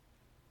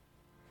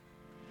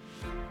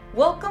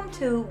Welcome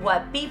to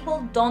What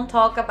People Don't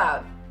Talk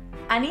About,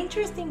 an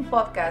interesting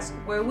podcast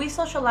where we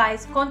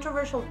socialize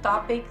controversial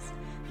topics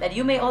that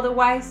you may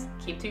otherwise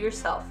keep to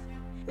yourself.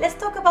 Let's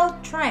talk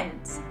about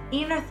trends,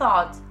 inner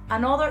thoughts,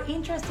 and other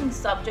interesting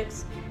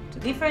subjects to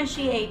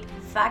differentiate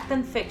fact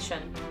and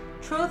fiction,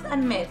 truth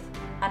and myth,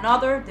 and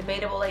other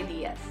debatable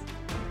ideas.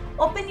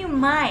 Open your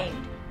mind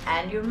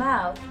and your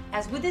mouth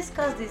as we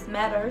discuss these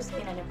matters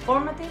in an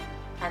informative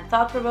and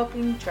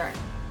thought-provoking turn.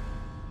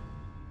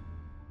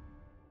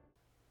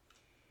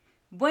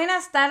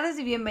 Buenas tardes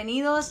y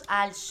bienvenidos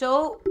al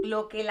show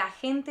Lo que la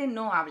gente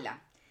no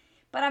habla.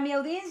 Para mi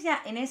audiencia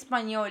en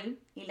español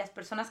y las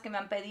personas que me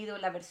han pedido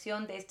la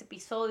versión de este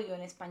episodio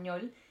en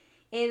español,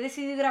 he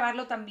decidido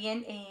grabarlo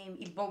también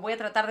y voy a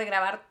tratar de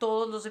grabar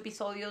todos los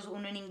episodios,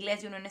 uno en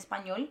inglés y uno en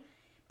español,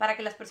 para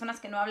que las personas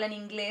que no hablan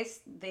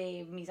inglés,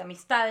 de mis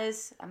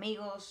amistades,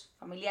 amigos,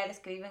 familiares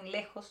que viven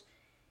lejos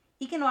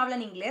y que no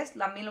hablan inglés,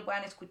 también lo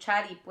puedan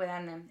escuchar y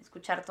puedan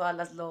escuchar todas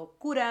las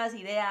locuras,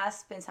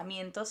 ideas,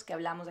 pensamientos que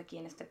hablamos aquí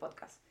en este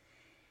podcast.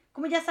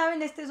 Como ya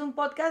saben, este es un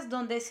podcast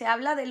donde se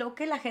habla de lo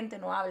que la gente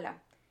no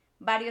habla.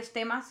 Varios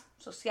temas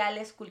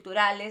sociales,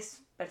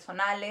 culturales,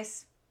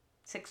 personales,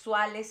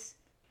 sexuales.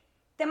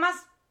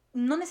 Temas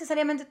no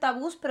necesariamente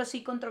tabús, pero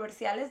sí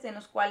controversiales, de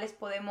los cuales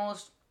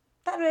podemos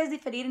tal vez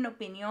diferir en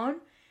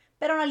opinión,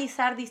 pero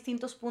analizar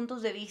distintos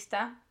puntos de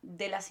vista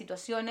de las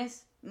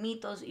situaciones,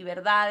 mitos y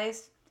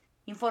verdades,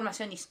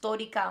 información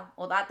histórica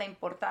o data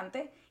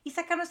importante, y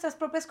sacar nuestras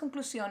propias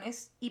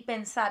conclusiones y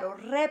pensar o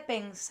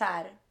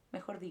repensar,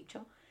 mejor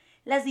dicho,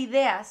 las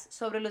ideas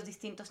sobre los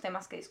distintos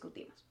temas que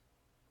discutimos.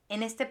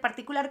 En este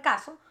particular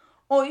caso,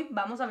 hoy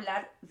vamos a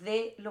hablar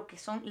de lo que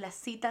son las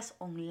citas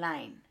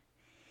online.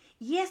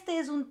 Y este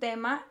es un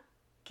tema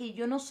que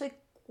yo no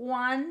sé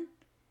cuán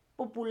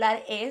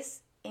popular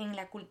es en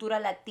la cultura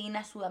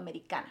latina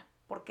sudamericana.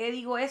 ¿Por qué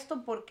digo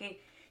esto?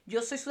 Porque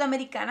yo soy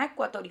sudamericana,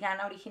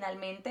 ecuatoriana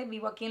originalmente,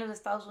 vivo aquí en los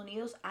Estados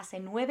Unidos hace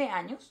 9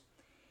 años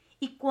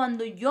y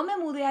cuando yo me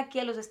mudé aquí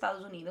a los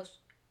Estados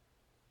Unidos,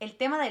 el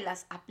tema de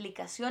las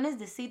aplicaciones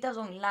de citas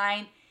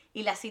online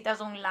y las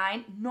citas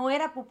online no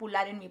era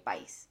popular en mi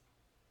país.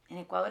 En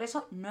Ecuador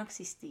eso no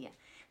existía.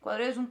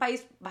 Ecuador es un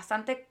país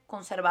bastante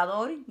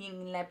conservador y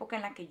en la época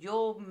en la que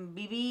yo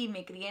viví y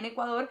me crié en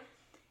Ecuador,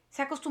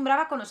 se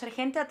acostumbraba a conocer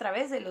gente a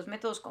través de los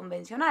métodos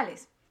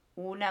convencionales.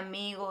 Un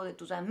amigo de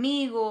tus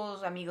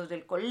amigos, amigos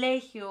del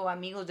colegio,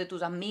 amigos de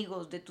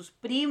tus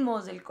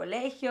primos del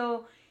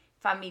colegio,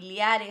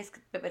 familiares que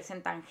te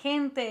presentan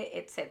gente,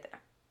 etc.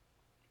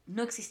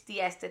 No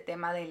existía este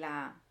tema de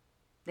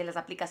las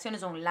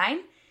aplicaciones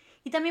online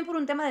y también por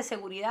un tema de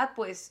seguridad,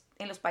 pues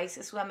en los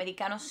países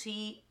sudamericanos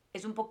sí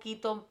es un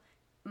poquito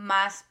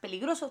más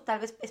peligroso, tal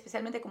vez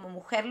especialmente como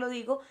mujer lo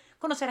digo,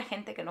 conocer a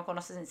gente que no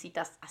conoces en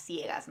citas a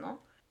ciegas,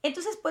 ¿no?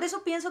 Entonces por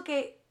eso pienso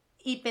que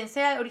y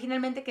pensé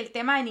originalmente que el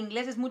tema en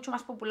inglés es mucho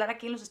más popular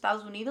aquí en los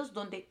Estados Unidos,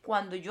 donde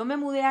cuando yo me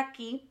mudé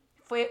aquí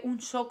fue un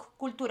shock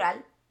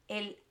cultural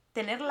el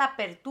tener la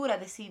apertura,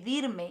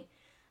 decidirme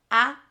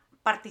a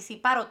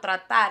participar o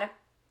tratar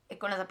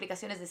con las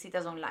aplicaciones de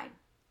citas online.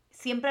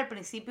 Siempre al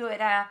principio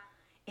era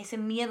ese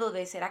miedo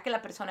de ¿será que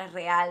la persona es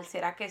real?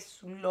 ¿Será que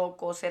es un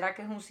loco? ¿Será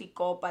que es un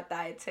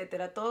psicópata?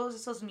 Etcétera. Todos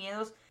esos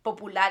miedos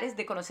populares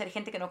de conocer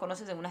gente que no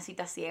conoces en unas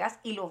citas ciegas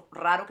y lo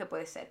raro que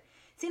puede ser.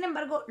 Sin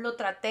embargo, lo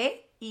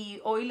traté y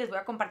hoy les voy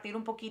a compartir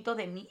un poquito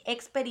de mi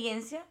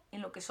experiencia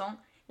en lo que son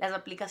las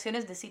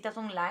aplicaciones de citas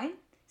online,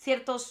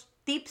 ciertos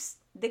tips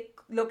de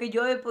lo que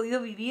yo he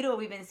podido vivir o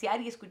vivenciar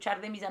y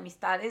escuchar de mis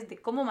amistades, de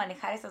cómo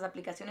manejar estas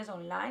aplicaciones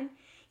online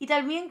y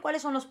también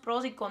cuáles son los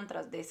pros y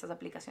contras de estas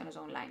aplicaciones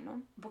online, ¿no?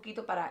 Un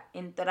poquito para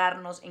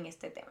entrarnos en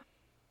este tema.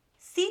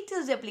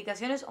 Sitios de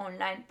aplicaciones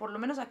online, por lo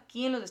menos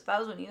aquí en los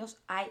Estados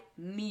Unidos, hay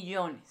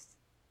millones.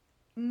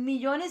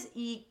 Millones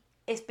y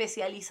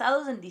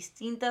especializados en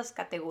distintas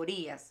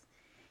categorías.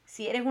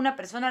 Si eres una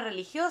persona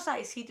religiosa,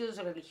 hay sitios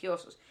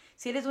religiosos.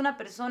 Si eres una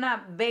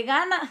persona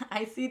vegana,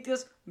 hay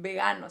sitios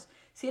veganos.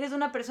 Si eres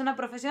una persona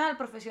profesional,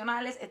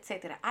 profesionales,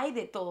 etc. Hay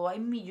de todo, hay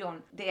un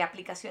millón de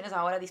aplicaciones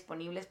ahora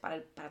disponibles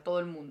para todo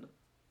el mundo.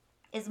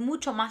 Es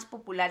mucho más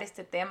popular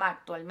este tema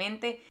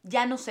actualmente.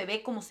 Ya no se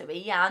ve como se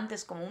veía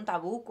antes, como un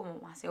tabú,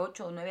 como hace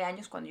 8 o 9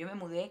 años cuando yo me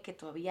mudé, que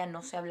todavía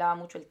no se hablaba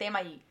mucho el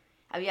tema y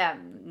había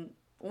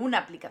una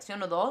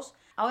aplicación o dos.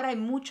 Ahora hay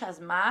muchas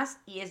más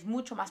y es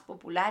mucho más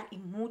popular y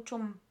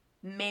mucho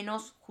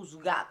menos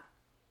juzgado.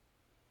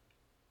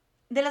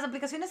 De las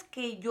aplicaciones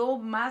que yo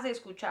más he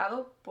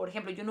escuchado, por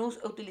ejemplo, yo no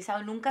he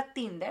utilizado nunca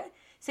Tinder.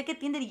 Sé que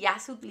Tinder ya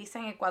se utiliza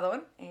en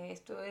Ecuador.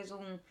 Esto es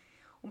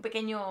un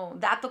pequeño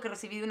dato que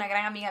recibí de una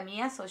gran amiga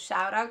mía. So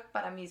shout out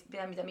para mis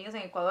amigos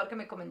en Ecuador que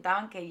me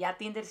comentaban que ya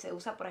Tinder se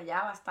usa por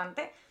allá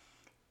bastante.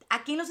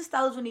 Aquí en los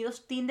Estados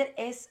Unidos Tinder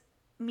es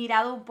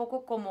mirado un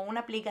poco como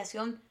una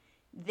aplicación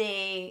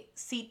de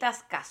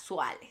citas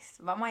casuales,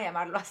 vamos a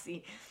llamarlo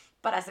así,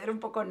 para ser un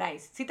poco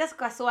nice. Citas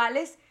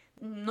casuales,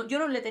 yo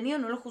no lo he tenido,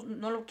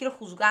 no lo quiero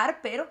juzgar,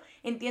 pero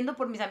entiendo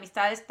por mis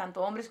amistades,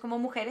 tanto hombres como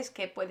mujeres,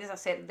 que puedes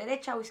hacer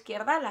derecha o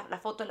izquierda la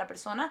foto de la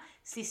persona,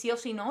 si sí o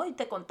si no, y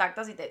te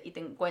contactas y te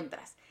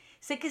encuentras.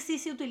 Sé que sí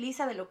se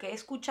utiliza, de lo que he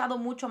escuchado,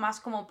 mucho más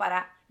como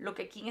para lo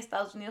que aquí en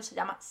Estados Unidos se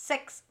llama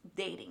sex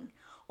dating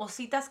o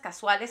citas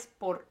casuales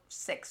por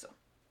sexo.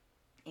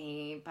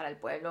 Para el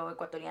pueblo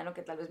ecuatoriano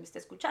que tal vez me esté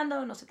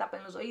escuchando, no se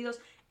tapen los oídos,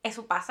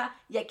 eso pasa,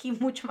 y aquí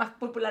mucho más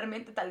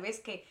popularmente tal vez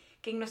que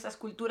en nuestras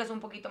culturas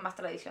un poquito más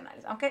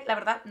tradicionales, aunque la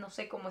verdad no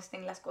sé cómo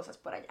estén las cosas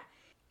por allá.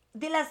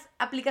 De las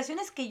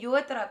aplicaciones que yo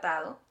he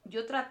tratado,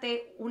 yo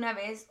traté una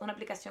vez una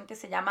aplicación que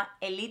se llama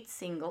Elite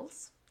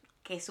Singles,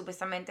 que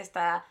supuestamente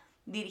está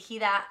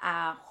dirigida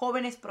a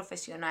jóvenes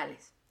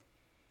profesionales.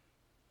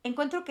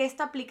 Encuentro que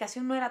esta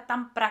aplicación no era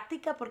tan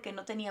práctica porque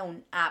no tenía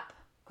un app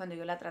cuando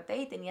yo la traté,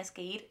 y tenías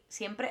que ir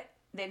siempre,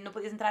 no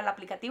podías entrar al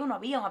aplicativo, no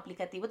había un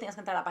aplicativo, tenías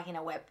que entrar a la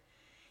página web.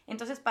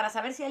 Entonces, para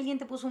saber si alguien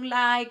te puso un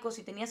like o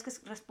si tenías que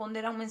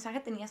responder a un mensaje,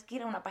 tenías que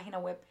ir a una página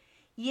web.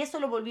 Y eso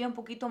lo volvía un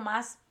poquito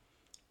más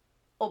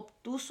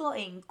obtuso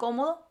e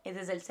incómodo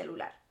desde el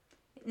celular.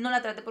 No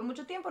la traté por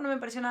mucho tiempo, no me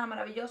pareció nada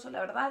maravilloso, la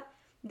verdad.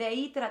 De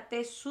ahí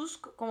traté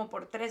Susk como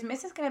por 3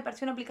 meses, que me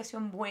pareció una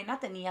aplicación buena,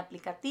 tenía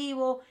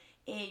aplicativo.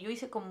 Yo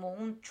hice como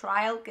un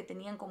trial que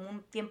tenían como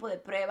un tiempo de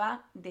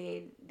prueba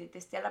de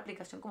testear la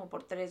aplicación como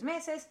por 3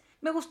 meses.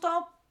 Me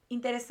gustó,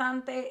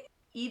 interesante.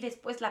 Y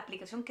después la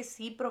aplicación que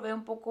sí probé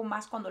un poco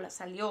más cuando la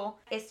salió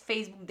es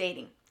Facebook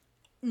Dating.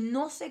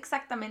 No sé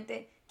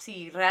exactamente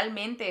si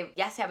realmente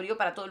ya se abrió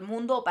para todo el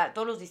mundo o para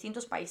todos los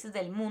distintos países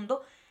del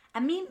mundo. A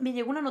mí me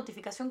llegó una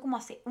notificación como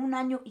hace 1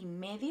 año y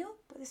medio,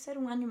 puede ser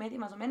 1 año y medio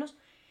más o menos,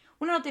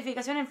 una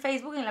notificación en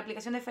Facebook, en la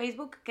aplicación de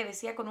Facebook, que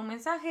decía con un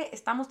mensaje: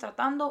 estamos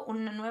tratando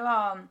un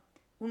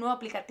nuevo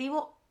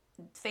aplicativo,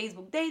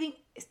 Facebook Dating,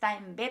 está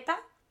en beta,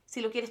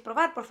 si lo quieres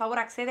probar, por favor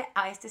accede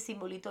a este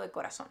simbolito de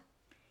corazón.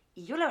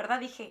 Y yo la verdad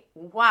dije,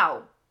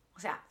 wow, o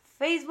sea,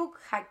 Facebook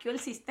hackeó el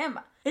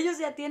sistema. Ellos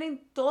ya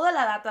tienen toda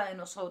la data de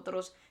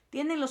nosotros,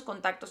 tienen los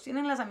contactos,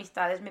 tienen las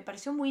amistades. Me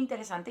pareció muy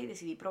interesante y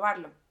decidí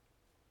probarlo.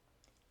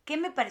 ¿Qué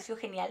me pareció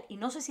genial? Y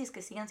no sé si es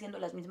que sigan siendo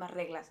las mismas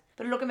reglas,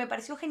 pero lo que me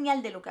pareció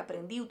genial de lo que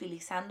aprendí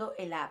utilizando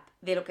el app,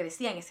 de lo que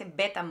decía en ese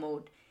beta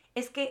mode,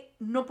 es que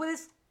no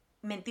puedes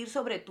mentir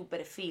sobre tu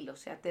perfil. O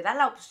sea, te da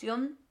la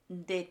opción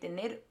de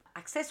tener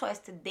acceso a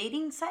este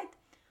dating site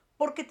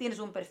porque tienes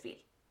un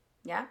perfil,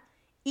 ¿ya?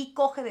 Y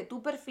coge de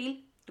tu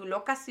perfil tu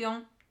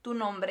locación, tu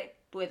nombre,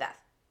 tu edad.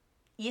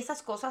 Y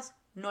esas cosas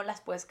no las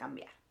puedes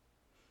cambiar.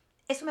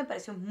 Eso me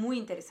pareció muy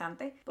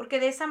interesante porque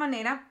de esa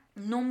manera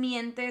no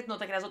mientes, no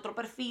te creas otro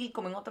perfil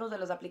como en otras de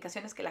las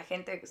aplicaciones que la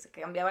gente se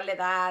cambiaba la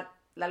edad,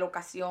 la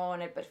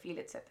locación, el perfil,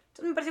 etc.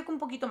 Entonces me pareció que un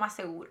poquito más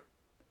seguro.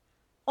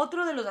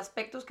 Otro de los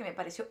aspectos que me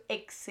pareció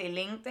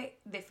excelente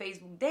de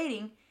Facebook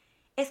Dating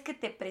es que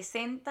te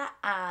presenta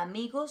a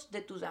amigos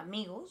de tus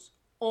amigos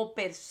o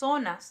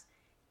personas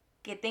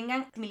que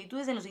tengan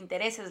similitudes en los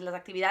intereses, las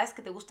actividades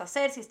que te gusta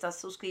hacer, si estás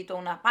suscrito a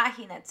una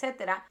página,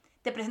 etcétera.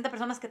 Te presenta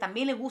personas que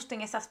también le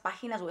gusten esas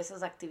páginas o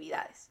esas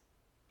actividades.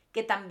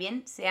 Que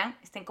también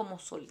estén como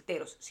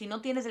solteros. Si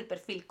no tienes el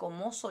perfil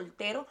como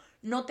soltero,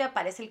 no te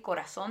aparece el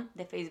corazón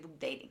de Facebook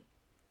Dating.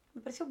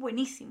 Me pareció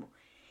buenísimo.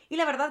 Y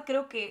la verdad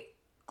creo que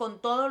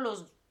con todos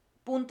los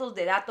puntos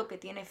de datos que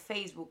tiene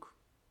Facebook,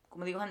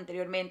 como digo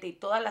anteriormente, y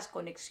todas las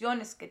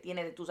conexiones que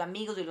tiene de tus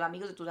amigos y los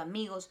amigos de tus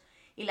amigos,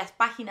 y las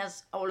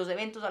páginas o los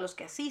eventos a los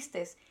que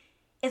asistes,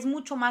 es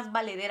mucho más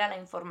valedera la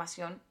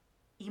información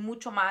y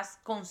mucho más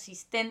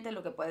consistente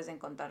lo que puedes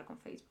encontrar con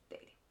Facebook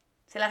Dating.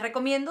 Se las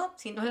recomiendo,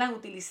 si no la han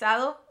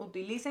utilizado,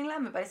 utilícenla,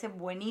 me parece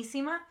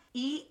buenísima.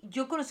 Y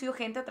yo he conocido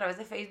gente a través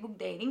de Facebook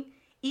Dating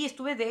y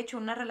estuve de hecho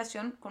en una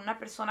relación con una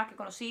persona que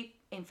conocí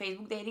en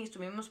Facebook Dating,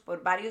 estuvimos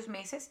por varios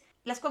meses,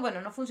 las cuales,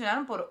 bueno, no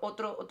funcionaron por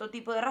otro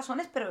tipo de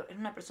razones, pero es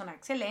una persona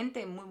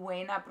excelente, muy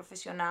buena,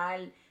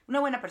 profesional, una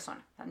buena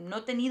persona. O sea, no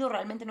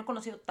he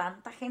conocido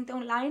tanta gente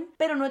online,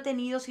 pero no he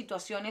tenido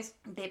situaciones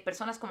de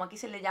personas como aquí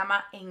se le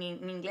llama en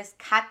inglés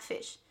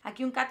catfish.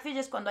 Aquí un catfish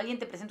es cuando alguien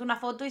te presenta una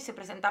foto y se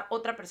presenta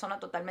otra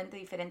persona totalmente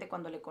diferente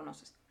cuando le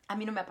conoces. A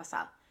mí no me ha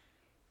pasado.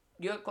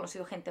 Yo he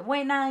conocido gente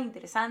buena,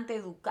 interesante,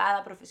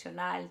 educada,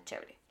 profesional,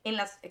 chévere, en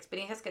las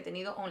experiencias que he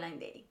tenido online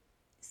dating.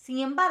 Sin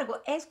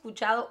embargo, he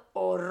escuchado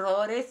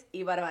horrores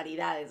y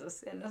barbaridades, o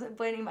sea, no se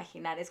pueden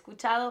imaginar. He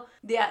escuchado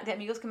de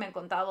amigos que me han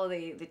contado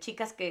de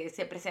chicas que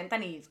se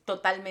presentan y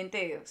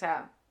totalmente, o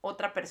sea,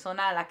 otra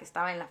persona a la que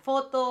estaba en la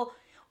foto,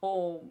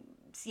 o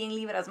 100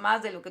 libras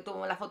más de lo que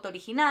tuvo en la foto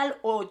original,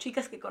 o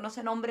chicas que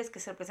conocen hombres que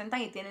se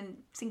presentan y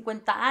tienen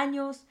 50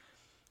 años.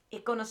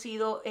 He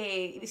conocido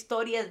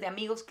historias de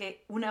amigos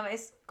que una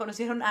vez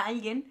conocieron a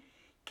alguien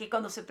que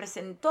cuando se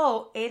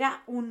presentó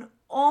era un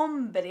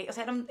hombre, o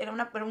sea, era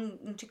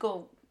un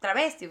chico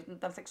travesti, un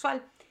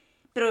transexual,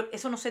 pero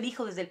eso no se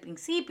dijo desde el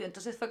principio,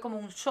 entonces fue como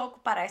un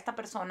shock para esta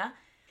persona.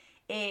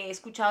 He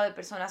escuchado de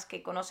personas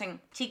que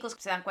conocen chicos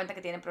que se dan cuenta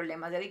que tienen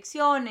problemas de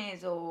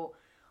adicciones o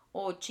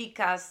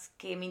chicas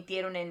que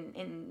mintieron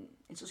en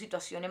su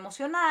situación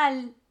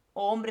emocional,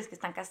 o hombres que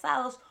están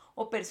casados,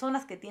 o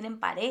personas que tienen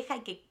pareja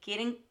y que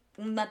quieren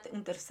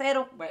un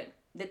tercero, bueno,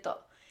 de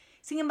todo.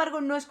 Sin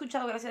embargo, no he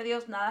escuchado, gracias a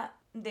Dios, nada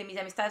de mis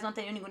amistades, no han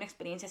tenido ninguna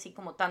experiencia así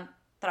como tan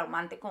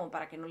traumante como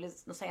para que no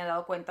se hayan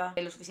dado cuenta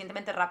lo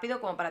suficientemente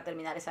rápido como para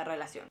terminar esa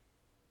relación.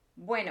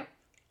 Bueno,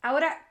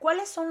 ahora,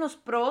 ¿cuáles son los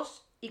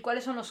pros y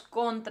cuáles son los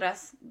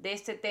contras de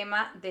este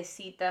tema de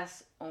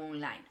citas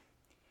online?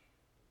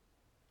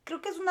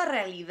 Creo que es una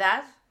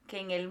realidad que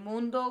en el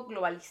mundo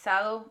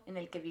globalizado en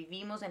el que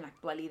vivimos en la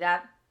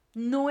actualidad,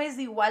 no es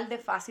igual de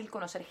fácil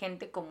conocer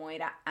gente como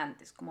era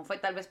antes, como fue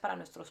tal vez para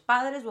nuestros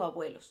padres o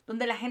abuelos,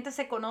 donde la gente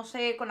se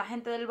conoce con la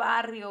gente del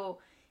barrio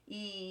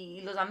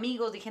y los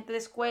amigos y gente de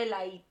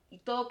escuela y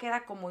todo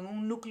queda como en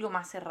un núcleo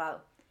más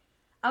cerrado.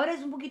 Ahora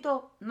es un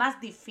poquito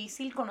más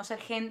difícil conocer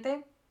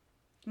gente,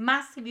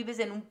 más si vives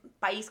en un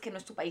país que no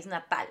es tu país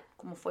natal,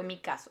 como fue mi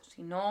caso,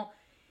 sino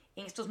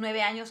en estos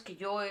 9 años que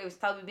yo he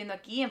estado viviendo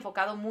aquí, he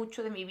enfocado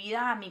mucho de mi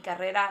vida a mi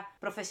carrera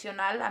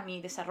profesional, a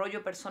mi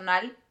desarrollo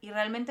personal y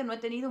realmente no he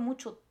tenido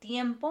mucho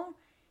tiempo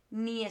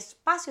ni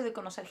espacio de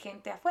conocer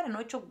gente afuera.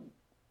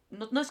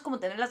 No es como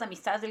tener las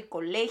amistades del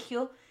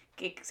colegio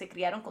que se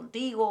criaron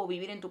contigo o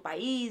vivir en tu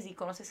país y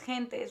conoces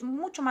gente. Es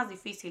mucho más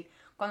difícil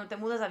cuando te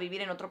mudas a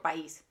vivir en otro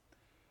país.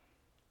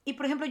 Y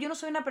por ejemplo, yo no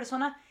soy una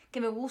persona que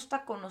me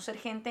gusta conocer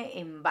gente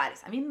en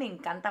bares. A mí me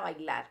encanta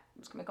bailar.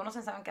 Los que me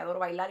conocen saben que adoro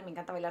bailar y me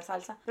encanta bailar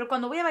salsa. Pero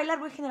cuando voy a bailar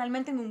voy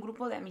generalmente en un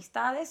grupo de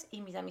amistades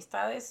y mis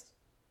amistades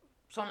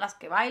son las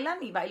que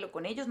bailan y bailo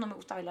con ellos. No me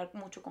gusta bailar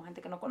mucho con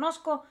gente que no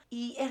conozco.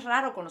 Y es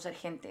raro conocer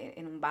gente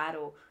en un bar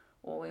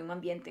o en un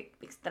ambiente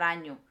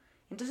extraño.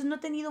 Entonces no he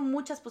tenido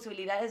muchas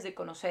posibilidades de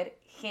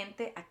conocer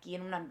gente aquí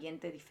en un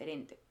ambiente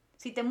diferente.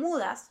 Si te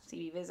mudas, si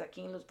vives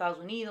aquí en los Estados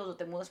Unidos o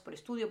te mudas por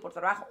estudio, por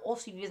trabajo, o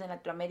si vives en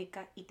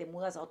Latinoamérica y te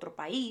mudas a otro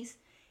país,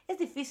 es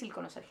difícil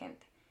conocer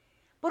gente.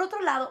 Por otro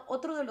lado,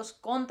 otro de los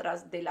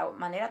contras de la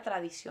manera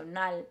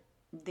tradicional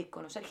de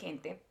conocer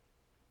gente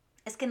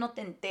es que no te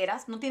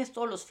enteras, no tienes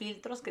todos los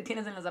filtros que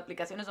tienes en las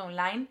aplicaciones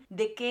online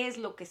de qué es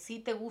lo que sí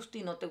te gusta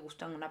y no te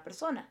gusta en una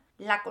persona.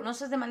 La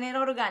conoces de manera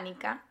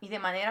orgánica y de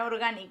manera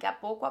orgánica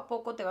poco a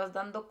poco te vas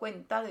dando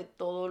cuenta de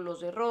todos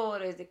los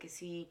errores, de que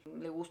si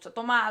le gusta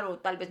tomar o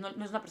tal vez no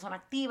es una persona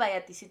activa y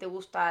a ti sí te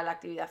gusta la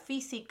actividad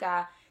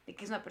física, de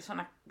que es una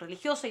persona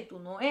religiosa y tú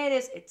no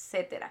eres,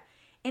 etcétera.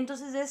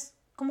 Entonces es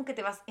como que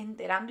te vas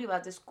enterando y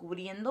vas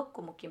descubriendo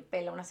como quien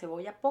pela una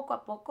cebolla poco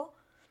a poco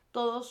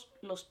todos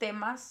los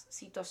temas,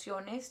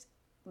 situaciones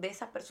de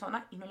esa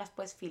persona y no las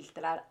puedes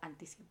filtrar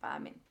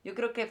anticipadamente. Yo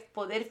creo que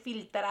poder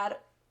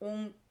filtrar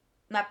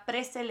una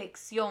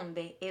preselección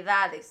de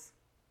edades,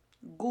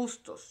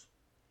 gustos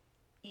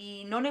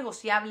y no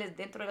negociables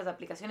dentro de las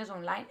aplicaciones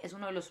online es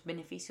uno de los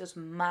beneficios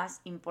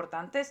más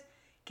importantes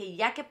que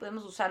ya que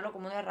podemos usarlo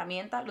como una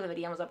herramienta, lo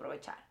deberíamos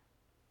aprovechar.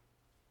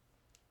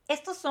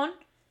 Estos son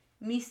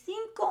mis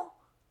 5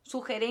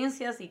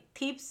 sugerencias y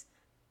tips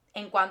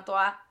en cuanto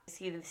a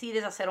si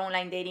decides hacer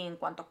online dating, en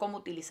cuanto a cómo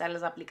utilizar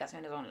las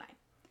aplicaciones online.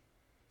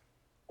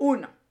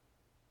 1.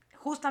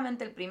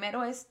 Justamente el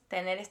primero es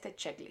tener este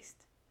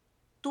checklist.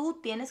 Tú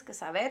tienes que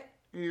saber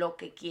lo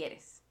que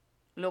quieres,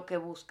 lo que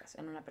buscas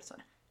en una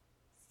persona.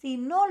 Si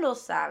no lo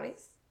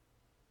sabes,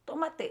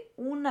 tómate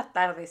una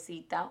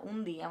tardecita,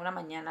 un día, una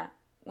mañana,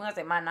 una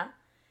semana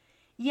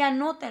y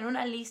anota en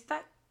una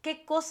lista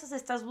qué cosas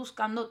estás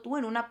buscando tú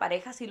en una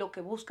pareja si lo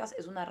que buscas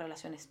es una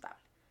relación estable.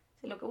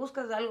 Si lo que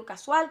buscas es algo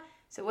casual,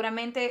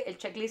 seguramente el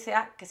checklist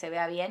sea que se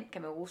vea bien, que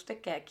me guste,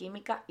 que haya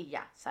química y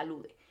ya,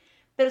 salude.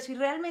 Pero si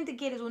realmente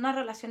quieres una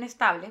relación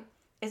estable,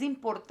 es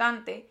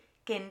importante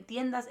que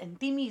entiendas en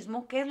ti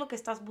mismo qué es lo que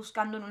estás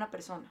buscando en una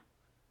persona.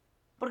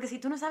 Porque si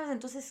tú no sabes,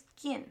 entonces,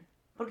 ¿quién?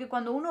 Porque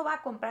cuando uno va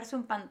a comprarse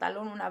un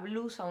pantalón, una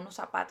blusa, unos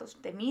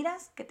zapatos, te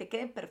miras que te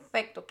quede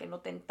perfecto, que no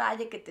te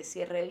entalle, que te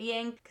cierre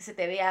bien, que se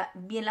te vea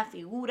bien la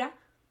figura.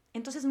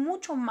 Entonces,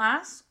 mucho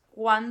más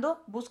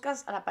cuando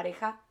buscas a la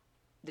pareja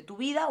de tu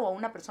vida o a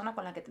una persona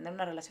con la que tener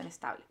una relación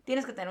estable.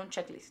 Tienes que tener un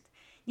checklist.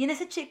 Y en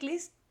ese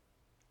checklist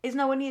es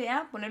una buena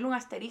idea ponerle un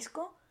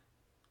asterisco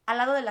al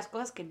lado de las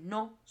cosas que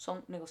no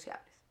son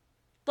negociables.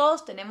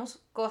 Todos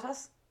tenemos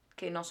cosas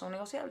que no son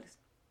negociables.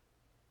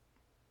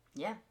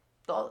 Ya,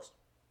 todos.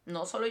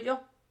 No solo yo.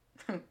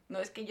 No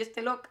es que yo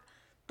esté loca.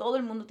 Todo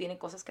el mundo tiene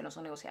cosas que no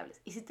son negociables.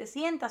 Y si te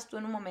sientas tú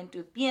en un momento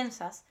y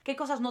piensas qué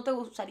cosas no te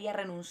gustaría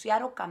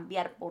renunciar o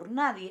cambiar por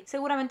nadie,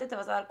 seguramente te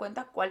vas a dar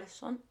cuenta cuáles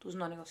son tus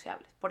no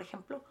negociables. Por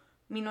ejemplo,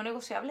 mi no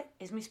negociable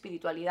es mi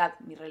espiritualidad,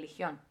 mi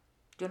religión.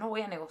 Yo no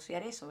voy a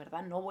negociar eso,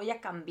 ¿verdad? No voy a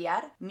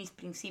cambiar mis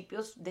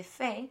principios de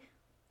fe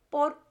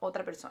por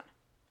otra persona.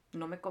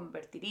 No me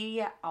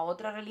convertiría a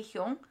otra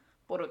religión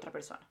por otra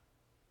persona.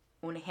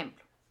 Un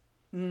ejemplo.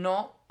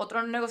 No,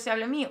 otro no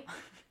negociable mío,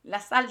 la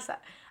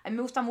salsa. A mí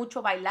me gusta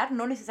mucho bailar,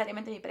 no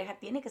necesariamente mi pareja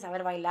tiene que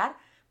saber bailar,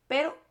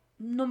 pero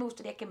no me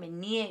gustaría que me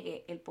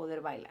niegue el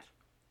poder bailar.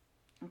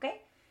 ¿Ok?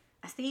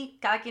 Así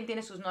cada quien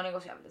tiene sus no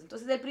negociables.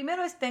 Entonces el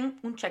primero es ten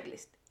un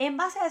checklist. En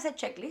base a ese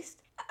checklist,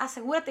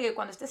 asegúrate que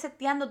cuando estés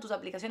seteando tus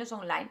aplicaciones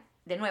online,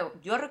 de nuevo,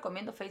 yo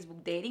recomiendo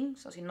Facebook Dating,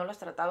 o si no lo has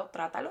tratado,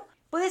 trátalo.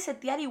 Puedes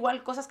setear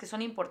igual cosas que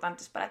son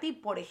importantes para ti.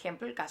 Por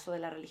ejemplo, el caso de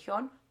la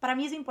religión. Para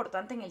mí es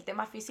importante en el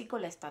tema físico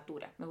la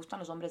estatura. Me gustan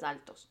los hombres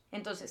altos.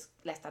 Entonces,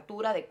 la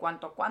estatura de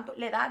cuánto a cuánto.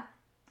 La edad.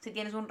 Si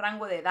tienes un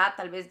rango de edad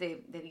tal vez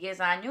de 10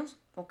 años,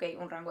 ok,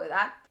 un rango de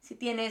edad. Si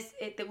tienes,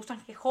 te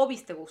gustan, ¿qué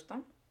hobbies te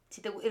gustan?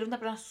 Si eres una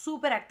persona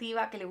súper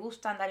activa que le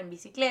gusta andar en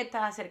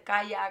bicicleta, hacer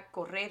kayak,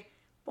 correr,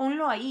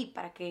 ponlo ahí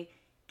para que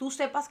tú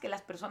sepas que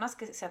las personas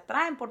que se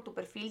atraen por tu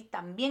perfil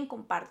también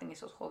comparten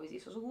esos hobbies y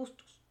esos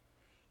gustos.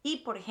 Y,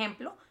 por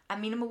ejemplo, a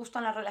mí no me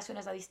gustan las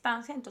relaciones a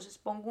distancia, entonces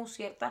pongo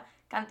cierta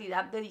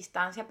cantidad de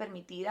distancia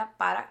permitida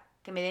para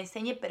que me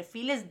enseñe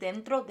perfiles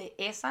dentro de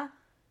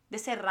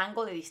ese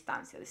rango de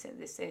distancia, de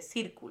ese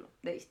círculo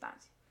de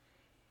distancia.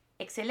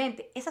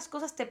 Excelente. Esas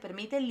cosas te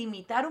permiten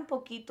limitar un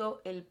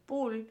poquito el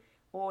pool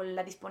o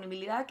la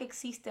disponibilidad que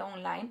existe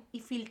online y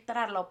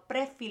filtrarla o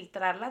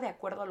prefiltrarla de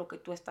acuerdo a lo que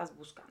tú estás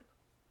buscando.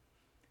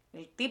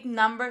 El tip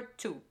number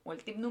 2 o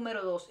el tip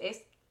número 2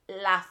 es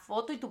la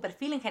foto y tu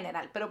perfil en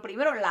general. Pero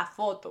primero la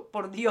foto,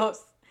 por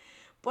Dios.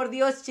 Por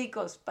Dios,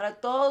 chicos, para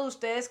todos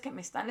ustedes que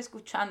me están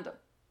escuchando,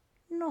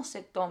 no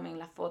se tomen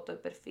la foto de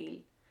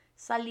perfil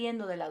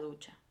saliendo de la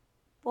ducha.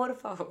 Por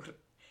favor.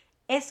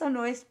 Eso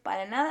no es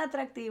para nada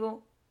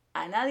atractivo.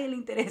 A nadie le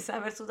interesa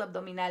ver sus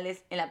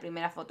abdominales en la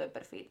primera foto de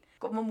perfil.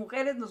 Como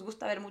mujeres nos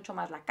gusta ver mucho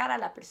más la cara,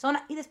 la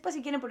persona, y después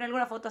si quieren poner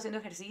alguna foto haciendo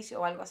ejercicio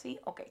o algo así,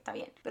 ok, está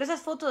bien. Pero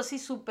esas fotos así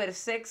súper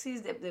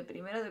sexys de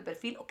primero de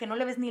perfil, o que no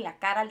le ves ni la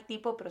cara al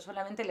tipo, pero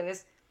solamente le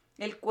ves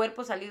el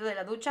cuerpo salido de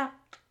la ducha,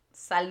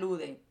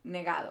 salude,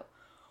 negado.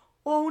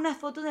 O unas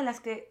fotos en las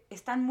que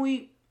están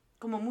muy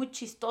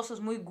chistosos,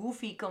 muy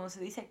goofy, como se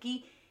dice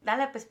aquí, da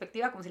la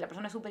perspectiva como si la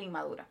persona es súper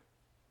inmadura.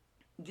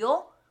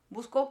 Yo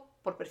busco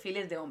por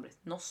perfiles de hombres.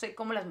 No sé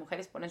cómo las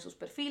mujeres ponen sus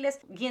perfiles.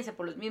 Guíense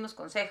por los mismos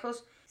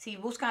consejos. Si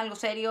buscan algo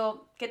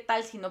serio, ¿qué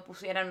tal si no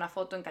pusieran una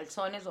foto en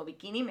calzones o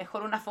bikini?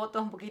 Mejor una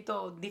foto un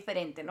poquito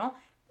diferente, ¿no?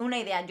 Una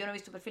idea. Yo no he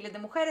visto perfiles de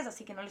mujeres,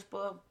 así que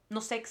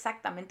no sé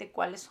exactamente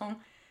cuáles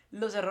son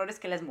los errores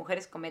que las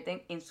mujeres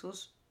cometen en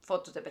sus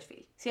fotos de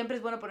perfil. Siempre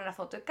es bueno poner una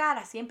foto de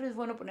cara, siempre es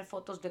bueno poner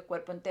fotos de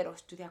cuerpo entero.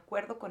 Estoy de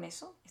acuerdo con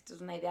eso. Esto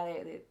es una idea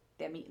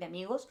de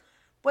amigos.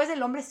 Pues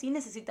el hombre sí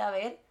necesita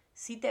ver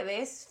si te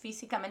ves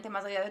físicamente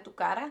más allá de tu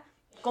cara,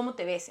 cómo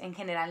te ves en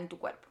general en tu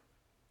cuerpo.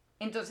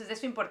 Entonces, eso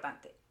es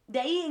importante. De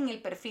ahí en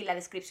el perfil, la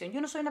descripción. Yo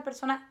no soy una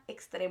persona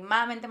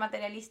extremadamente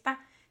materialista.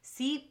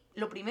 Si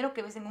lo primero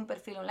que ves en un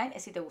perfil online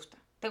es si te gusta.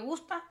 ¿Te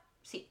gusta?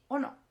 Sí o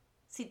no.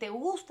 Si te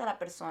gusta la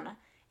persona,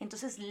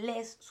 entonces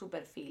lees su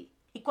perfil.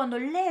 Y cuando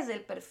lees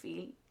el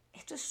perfil,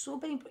 esto es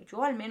súper importante.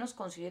 Yo al menos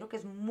considero que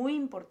es muy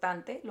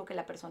importante lo que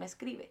la persona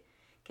escribe.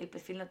 Que el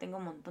perfil no tenga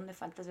un montón de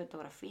faltas de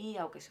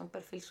ortografía o que sea un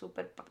perfil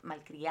súper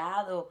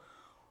malcriado.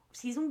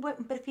 Si es un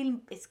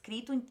perfil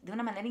escrito de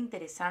una manera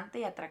interesante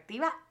y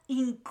atractiva,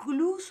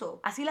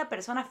 incluso así la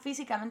persona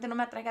físicamente no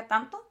me atraiga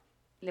tanto,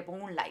 le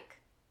pongo un like.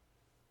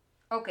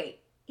 Ok,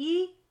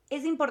 y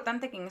es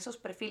importante que en esos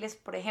perfiles,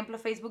 por ejemplo,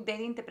 Facebook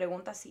Dating te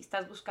pregunta si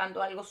estás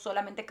buscando algo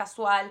solamente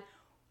casual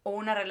o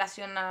una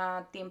relación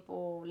a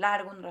tiempo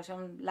largo, una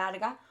relación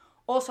larga,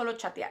 o solo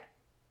chatear.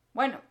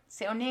 Bueno,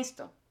 sé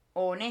honesto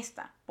o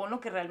honesta, pon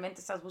lo que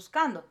realmente estás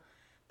buscando.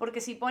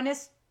 Porque si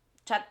pones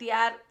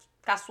chatear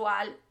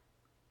casual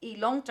y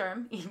long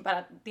term y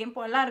para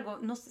tiempo largo,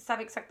 no se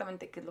sabe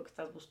exactamente qué es lo que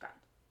estás buscando.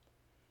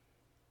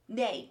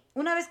 De ahí,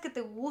 una vez que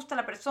te gusta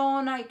la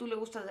persona y tú le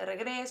gustas de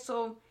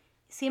regreso,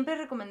 siempre es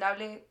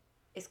recomendable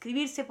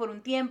escribirse por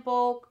un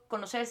tiempo,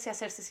 conocerse,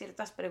 hacerse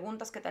ciertas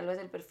preguntas que tal vez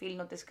el perfil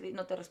no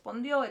te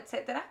respondió,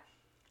 etc.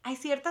 Hay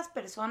ciertas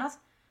personas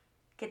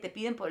que te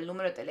piden por el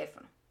número de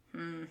teléfono.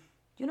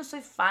 Yo no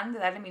soy fan de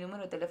darle mi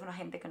número de teléfono a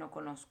gente que no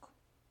conozco.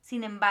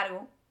 Sin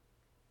embargo,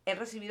 he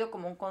recibido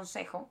como un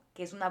consejo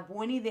que es una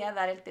buena idea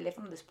dar el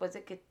teléfono después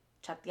de que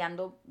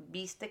chateando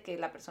viste que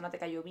la persona te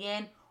cayó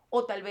bien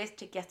o tal vez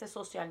chequeaste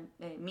social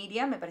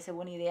media, me parece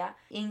buena idea,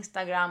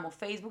 Instagram o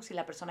Facebook, si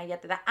la persona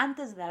ya te da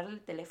antes de darle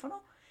el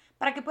teléfono,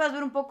 para que puedas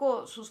ver un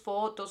poco sus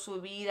fotos,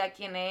 su vida,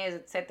 quién es,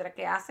 etcétera,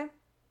 qué hace.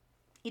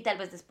 Y tal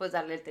vez después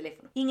darle el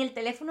teléfono. Y en el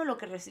teléfono lo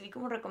que recibí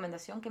como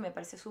recomendación que me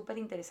parece súper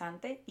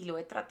interesante y lo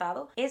he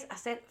tratado es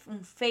hacer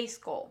un face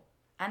call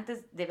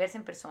antes de verse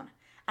en persona.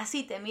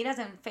 Así te miras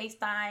en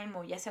FaceTime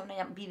o ya sea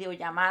una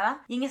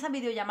videollamada y en esa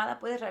videollamada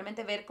puedes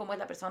realmente ver cómo es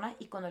la persona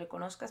y cuando le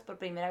conozcas por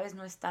primera vez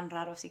no es tan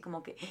raro así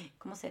como que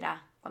 ¿cómo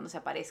será cuando se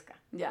aparezca?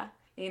 ¿Ya?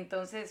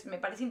 Entonces me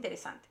parece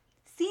interesante.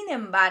 Sin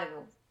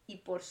embargo, y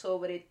por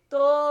sobre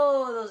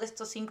todos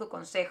estos 5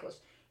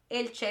 consejos,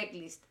 el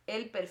checklist,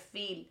 el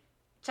perfil,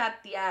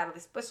 chatear,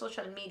 después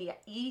social media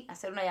y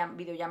hacer una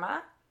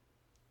videollamada,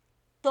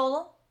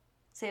 todo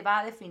se va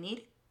a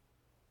definir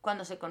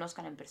cuando se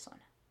conozcan en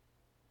persona.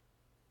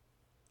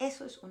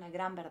 Eso es una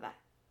gran verdad.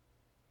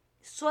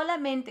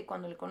 Solamente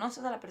cuando le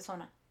conoces a la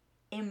persona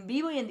en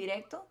vivo y en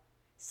directo,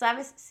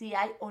 sabes si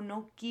hay o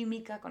no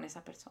química con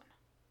esa persona.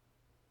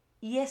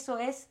 Y eso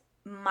es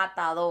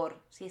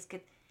matador. Si es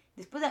que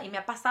y me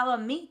ha pasado a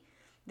mí,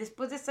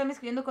 después de estarme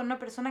escribiendo con una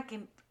persona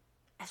que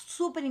es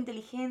súper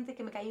inteligente,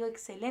 que me cayó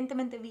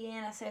excelentemente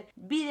bien, hacer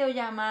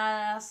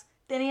videollamadas,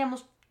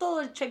 teníamos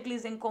todo el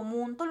checklist en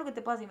común, todo lo que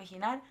te puedas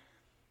imaginar,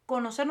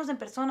 conocernos en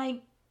persona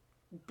y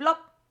plop,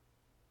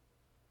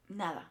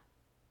 nada.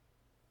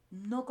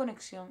 No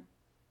conexión,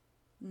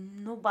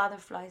 no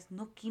butterflies,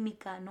 no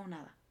química, no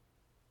nada.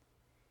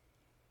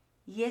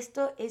 Y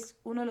esto es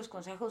uno de los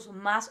consejos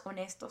más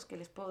honestos que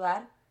les puedo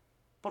dar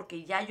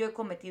porque ya yo he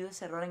cometido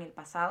ese error en el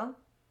pasado,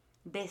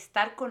 de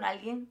estar con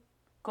alguien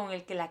con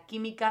el que la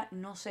química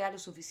no sea lo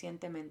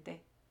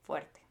suficientemente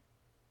fuerte.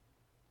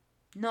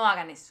 No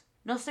hagan eso.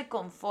 No se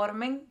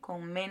conformen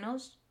con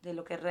menos de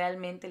lo que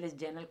realmente les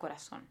llena el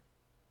corazón.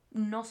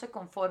 No se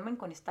conformen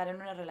con estar en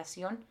una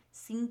relación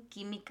sin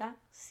química,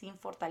 sin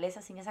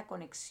fortaleza, sin esa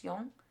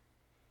conexión,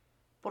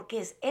 porque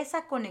es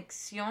esa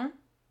conexión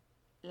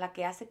la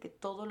que hace que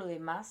todo lo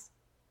demás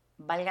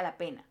valga la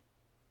pena.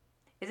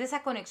 Es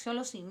esa conexión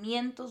los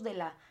cimientos de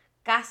la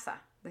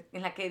casa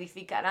en la que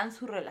edificarán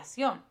su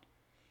relación.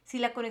 Si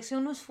la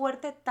conexión no es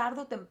fuerte,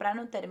 tarde o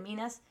temprano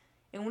terminas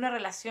en una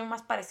relación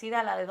más parecida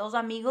a la de dos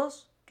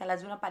amigos que a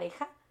las de una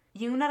pareja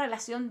y en una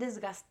relación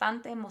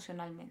desgastante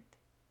emocionalmente.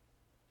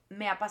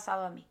 Me ha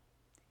pasado a mí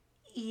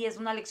y es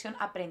una lección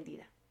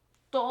aprendida.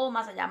 Todo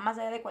más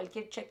allá de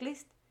cualquier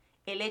checklist,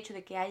 el hecho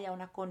de que haya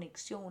una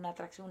conexión, una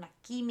atracción, una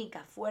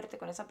química fuerte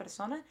con esa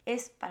persona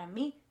es para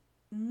mí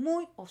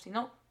muy, o si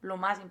no, lo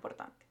más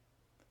importante.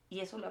 Y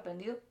eso lo he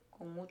aprendido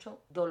con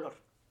mucho dolor.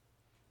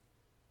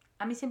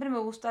 A mí siempre me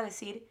gusta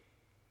decir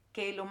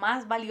que lo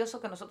más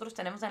valioso que nosotros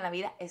tenemos en la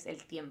vida es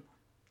el tiempo.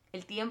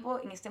 El tiempo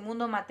en este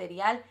mundo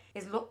material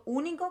es lo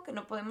único que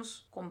no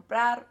podemos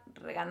comprar,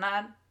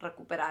 regalar,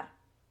 recuperar.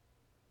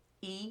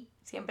 Y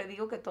siempre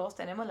digo que todos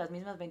tenemos las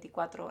mismas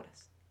 24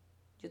 horas.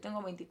 Yo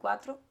tengo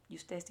 24 y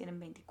ustedes tienen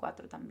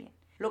 24 también.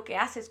 Lo que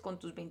haces con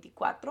tus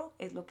 24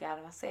 es lo que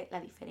hace la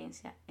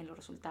diferencia en los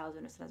resultados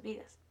de nuestras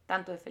vidas,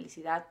 tanto de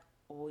felicidad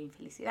o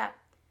infelicidad.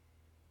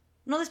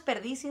 No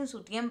desperdicien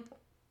su tiempo.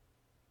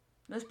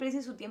 No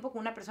desperdicien su tiempo con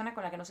una persona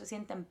con la que no se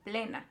sientan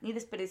plena, ni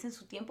desperdicien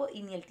su tiempo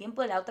y ni el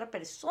tiempo de la otra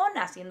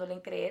persona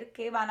haciéndole creer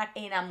que van a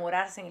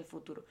enamorarse en el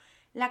futuro.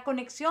 La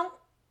conexión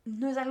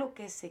no es algo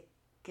que se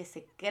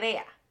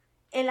crea.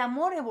 El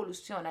amor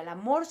evoluciona, el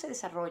amor se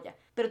desarrolla,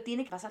 pero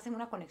tiene que basarse en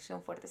una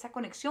conexión fuerte, esa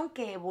conexión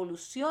que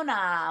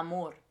evoluciona a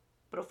amor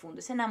profundo,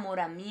 ese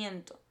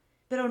enamoramiento.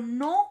 Pero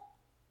no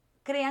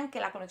crean que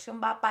la conexión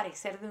va a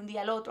aparecer de un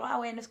día al otro.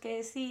 Bueno, es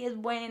que sí, es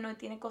bueno y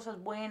tiene cosas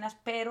buenas,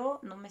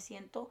 pero no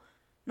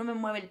me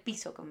mueve el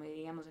piso, como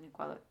diríamos en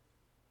Ecuador.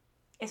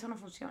 Eso no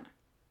funciona.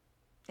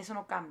 Eso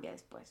no cambia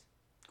después,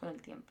 con el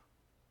tiempo.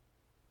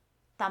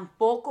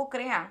 Tampoco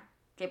crean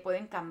que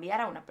pueden cambiar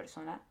a una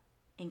persona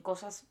en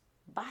cosas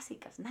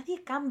básicas.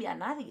 Nadie cambia a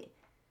nadie.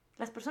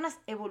 Las personas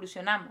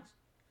evolucionamos.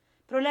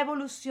 Pero la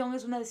evolución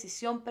es una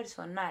decisión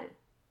personal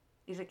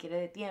y requiere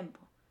de tiempo.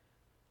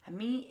 A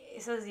mí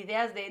esas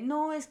ideas de,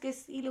 no, es que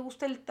sí, le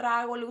gusta el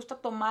trago, le gusta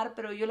tomar,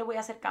 pero yo le voy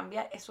a hacer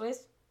cambiar, eso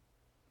es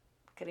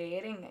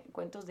creer en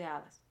cuentos de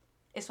hadas.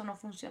 Eso no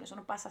funciona, eso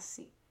no pasa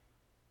así.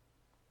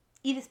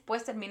 Y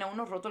después termina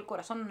uno roto el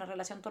corazón en una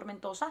relación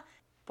tormentosa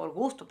por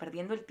gusto,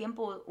 perdiendo el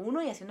tiempo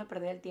uno y haciendo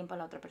perder el tiempo a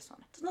la otra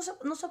persona. Entonces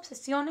no se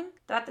obsesionen,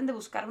 traten de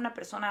buscar una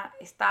persona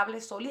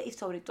estable, sólida y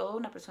sobre todo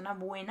una persona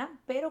buena,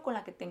 pero con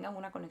la que tengan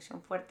una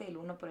conexión fuerte el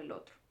uno por el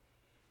otro.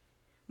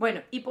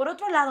 Bueno, y por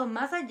otro lado,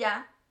 más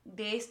allá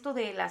de esto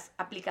de las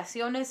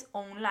aplicaciones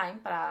online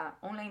para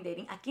online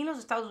dating, aquí en los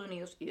Estados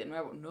Unidos, y de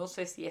nuevo,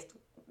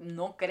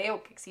 no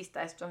creo que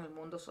exista esto en el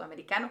mundo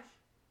sudamericano,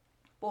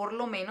 por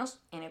lo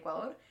menos en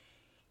Ecuador,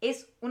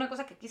 es una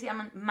cosa que aquí se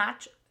llaman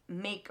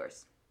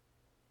matchmakers.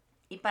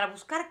 Y para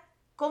buscar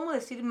cómo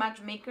decir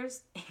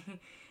matchmakers,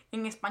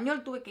 en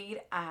español tuve que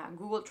ir a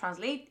Google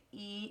Translate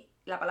y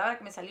la palabra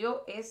que me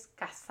salió es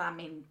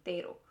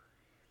casamentero.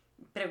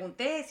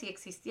 Pregunté si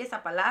existía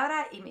esa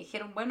palabra y me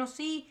dijeron, bueno,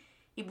 sí.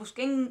 Y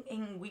busqué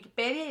en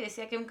Wikipedia y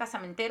decía que un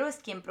casamentero es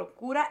quien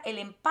procura el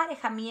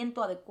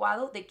emparejamiento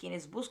adecuado de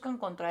quienes buscan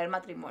contraer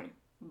matrimonio.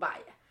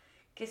 Vaya,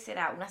 ¿qué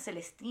será? ¿Una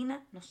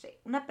Celestina? No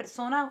sé. Una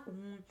persona,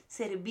 un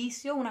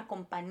servicio, una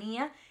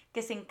compañía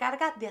que se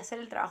encarga de hacer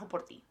el trabajo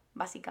por ti,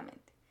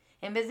 básicamente.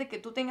 En vez de que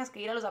tú tengas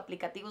que ir a los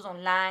aplicativos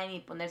online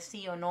y poner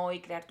sí o no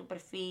y crear tu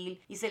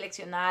perfil y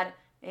seleccionar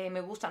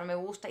me gusta, no me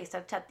gusta y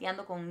estar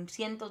chateando con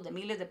cientos de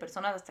miles de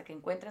personas hasta que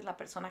encuentres la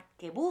persona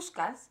que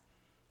buscas,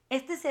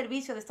 este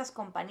servicio de estas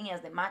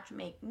compañías de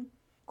matchmaking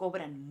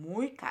cobran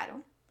muy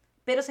caro,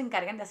 pero se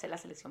encargan de hacer la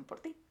selección por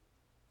ti.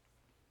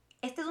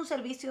 Este es un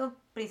servicio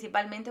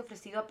principalmente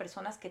ofrecido a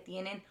personas que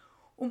tienen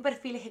un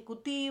perfil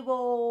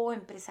ejecutivo,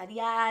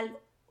 empresarial,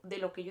 de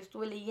lo que yo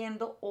estuve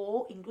leyendo,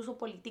 o incluso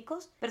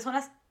políticos,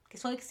 personas que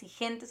son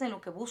exigentes en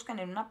lo que buscan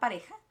en una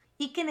pareja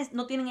y que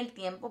no tienen el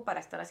tiempo para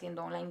estar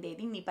haciendo online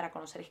dating ni para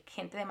conocer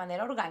gente de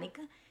manera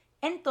orgánica.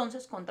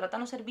 Entonces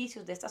contratan los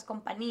servicios de estas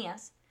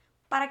compañías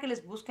para que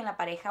les busquen la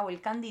pareja o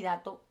el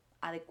candidato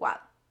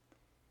adecuado.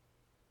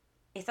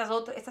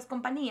 Estas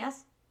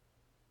compañías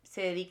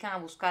se dedican a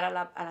buscar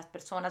a las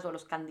personas o a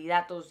los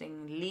candidatos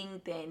en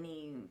LinkedIn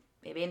y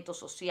eventos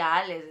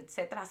sociales,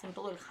 etcétera. Hacen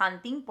todo el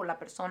hunting por la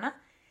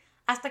persona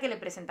hasta que le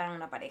presentan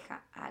una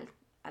pareja al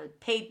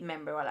paid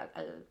member o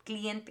al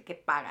cliente que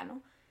paga,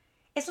 ¿no?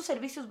 Estos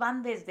servicios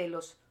van desde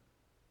los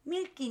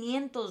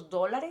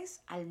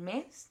 $1,500 al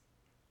mes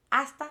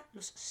hasta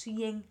los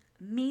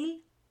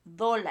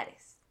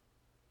 $100,000.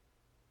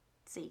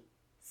 Sí,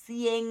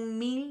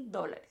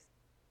 $100,000.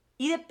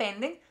 Y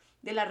dependen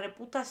de la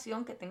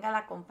reputación que tenga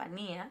la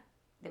compañía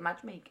de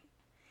matchmaking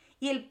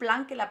y el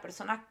plan que la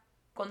persona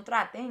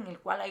contrate, en el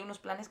cual hay unos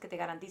planes que te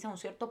garantizan un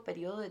cierto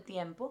periodo de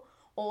tiempo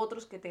o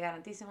otros que te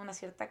garantizan una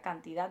cierta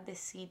cantidad de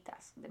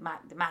citas, de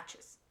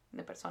matches,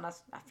 de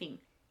personas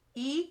afín.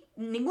 Y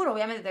ninguno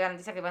obviamente te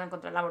garantiza que vas a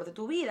encontrar el amor de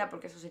tu vida,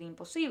 porque eso sería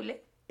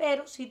imposible,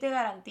 pero sí te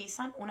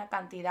garantizan una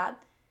cantidad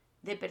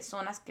de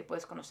personas que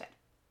puedes conocer.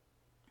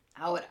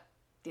 Ahora,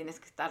 tienes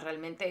que estar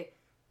realmente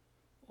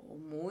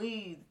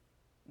muy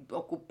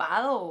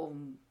ocupado o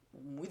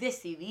muy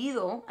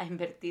decidido a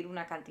invertir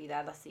una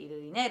cantidad así de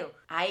dinero.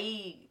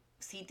 Hay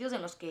sitios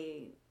en los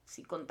que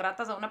si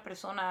contratas a una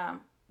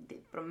persona de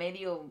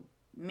promedio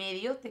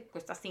medio te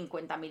cuesta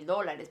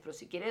 $50,000, pero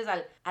si quieres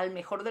al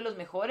mejor de los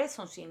mejores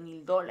son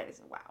 $100,000.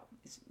 Wow,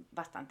 es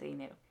bastante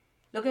dinero.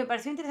 Lo que me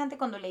pareció interesante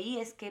cuando leí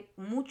es que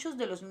muchos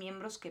de los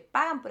miembros que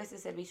pagan por este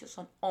servicio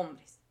son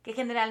hombres, que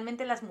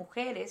generalmente las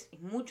mujeres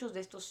en muchos de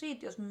estos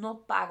sitios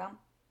no pagan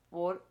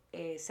por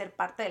ser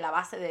parte de la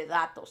base de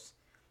datos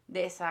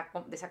de esa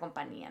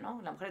compañía,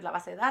 ¿no? La mujer es la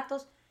base de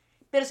datos,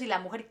 pero si la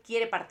mujer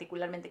quiere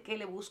particularmente que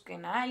le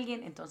busquen a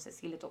alguien, entonces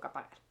sí le toca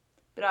pagar.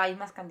 Pero hay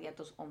más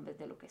candidatos hombres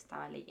de lo que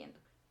estaba leyendo.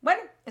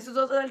 Bueno, eso es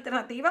otra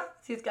alternativa.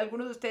 Si es que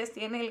alguno de ustedes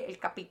tiene el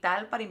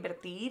capital para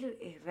invertir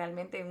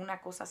realmente en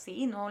una cosa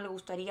así, no le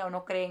gustaría o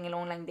no cree en el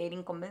online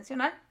dating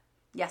convencional,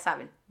 ya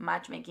saben,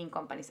 matchmaking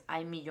companies.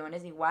 Hay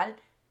millones igual,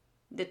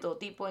 de todo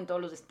tipo, en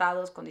todos los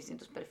estados, con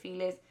distintos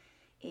perfiles.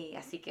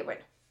 Así que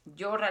bueno,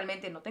 yo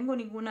realmente no tengo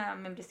ninguna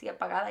membresía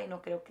pagada y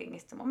no creo que en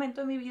este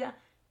momento de mi vida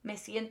me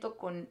siento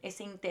con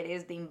ese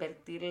interés de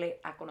invertirle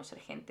a conocer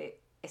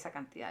gente esa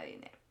cantidad de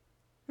dinero.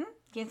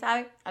 ¿Quién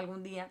sabe?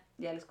 Algún día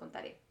ya les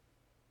contaré.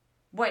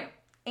 Bueno,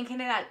 en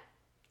general,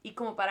 y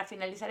como para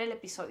finalizar el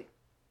episodio,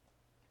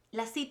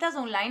 las citas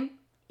online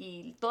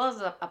y todas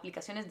las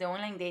aplicaciones de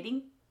online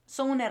dating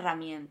son una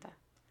herramienta.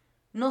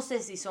 No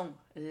sé si son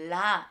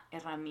la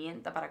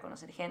herramienta para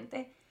conocer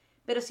gente,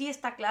 pero sí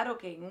está claro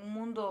que en un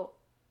mundo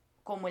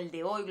como el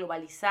de hoy,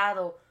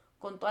 globalizado,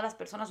 con todas las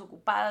personas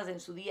ocupadas en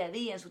su día a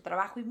día, en su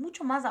trabajo y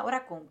mucho más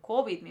ahora con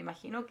COVID, me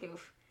imagino que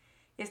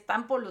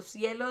están por los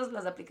cielos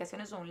las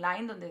aplicaciones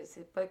online donde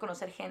se puede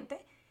conocer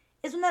gente.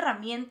 Es una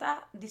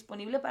herramienta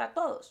disponible para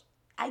todos.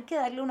 Hay que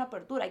darle una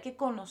apertura, hay que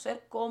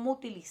conocer cómo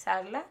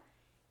utilizarla,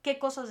 qué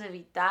cosas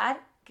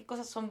evitar, qué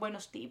cosas son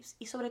buenos tips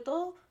y sobre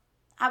todo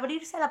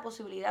abrirse a la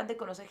posibilidad de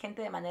conocer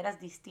gente de maneras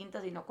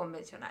distintas y no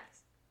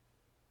convencionales.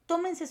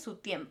 Tómense su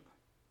tiempo.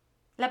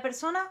 La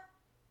persona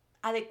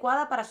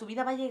adecuada para su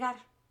vida va a llegar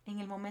en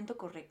el momento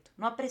correcto.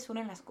 No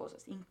apresuren las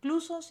cosas.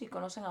 Incluso si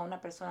conocen a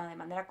una persona de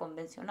manera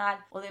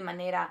convencional o de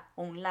manera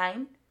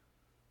online,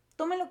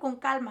 tómenlo con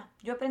calma.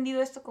 Yo he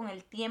aprendido esto con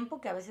el tiempo,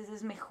 que a veces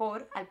es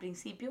mejor al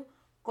principio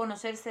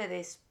conocerse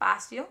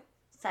despacio,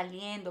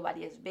 saliendo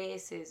varias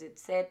veces,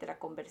 etcétera,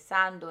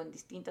 conversando en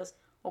distintas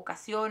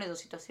ocasiones o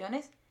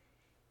situaciones,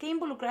 que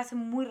involucrarse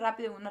muy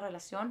rápido en una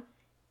relación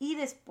y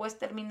después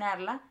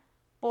terminarla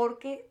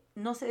porque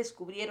no se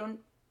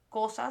descubrieron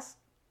cosas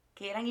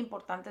que eran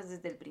importantes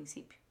desde el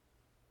principio.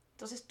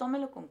 Entonces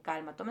tómenlo con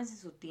calma, tómense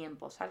su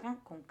tiempo, salgan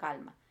con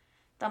calma.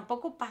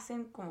 Tampoco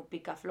pasen como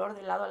picaflor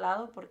de lado a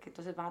lado porque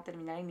entonces van a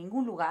terminar en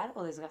ningún lugar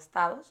o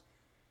desgastados.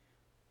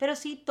 Pero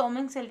sí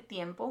tómense el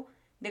tiempo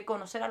de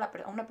conocer a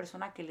una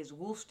persona que les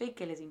guste y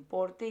que les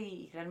importe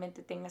y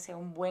realmente tenga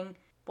un buen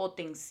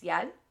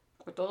potencial,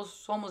 porque todos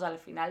somos al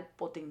final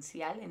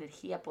potencial,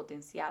 energía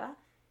potenciada.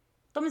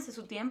 Tómense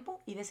su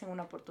tiempo y desen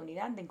una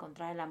oportunidad de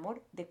encontrar el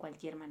amor de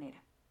cualquier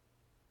manera.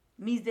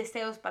 Mis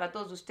deseos para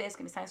todos ustedes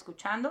que me están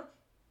escuchando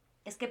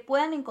es que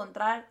puedan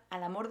encontrar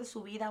al amor de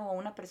su vida o a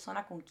una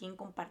persona con quien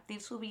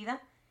compartir su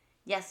vida,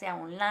 ya sea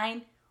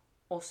online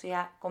o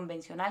sea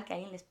convencional, que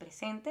alguien les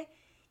presente,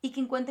 y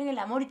que encuentren el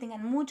amor y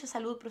tengan mucha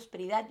salud,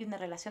 prosperidad y una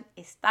relación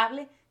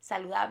estable,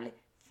 saludable,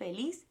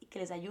 feliz y que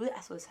les ayude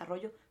a su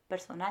desarrollo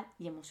personal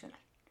y emocional.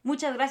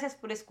 Muchas gracias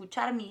por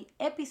escuchar mi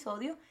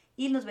episodio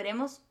y nos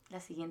veremos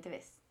la siguiente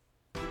vez.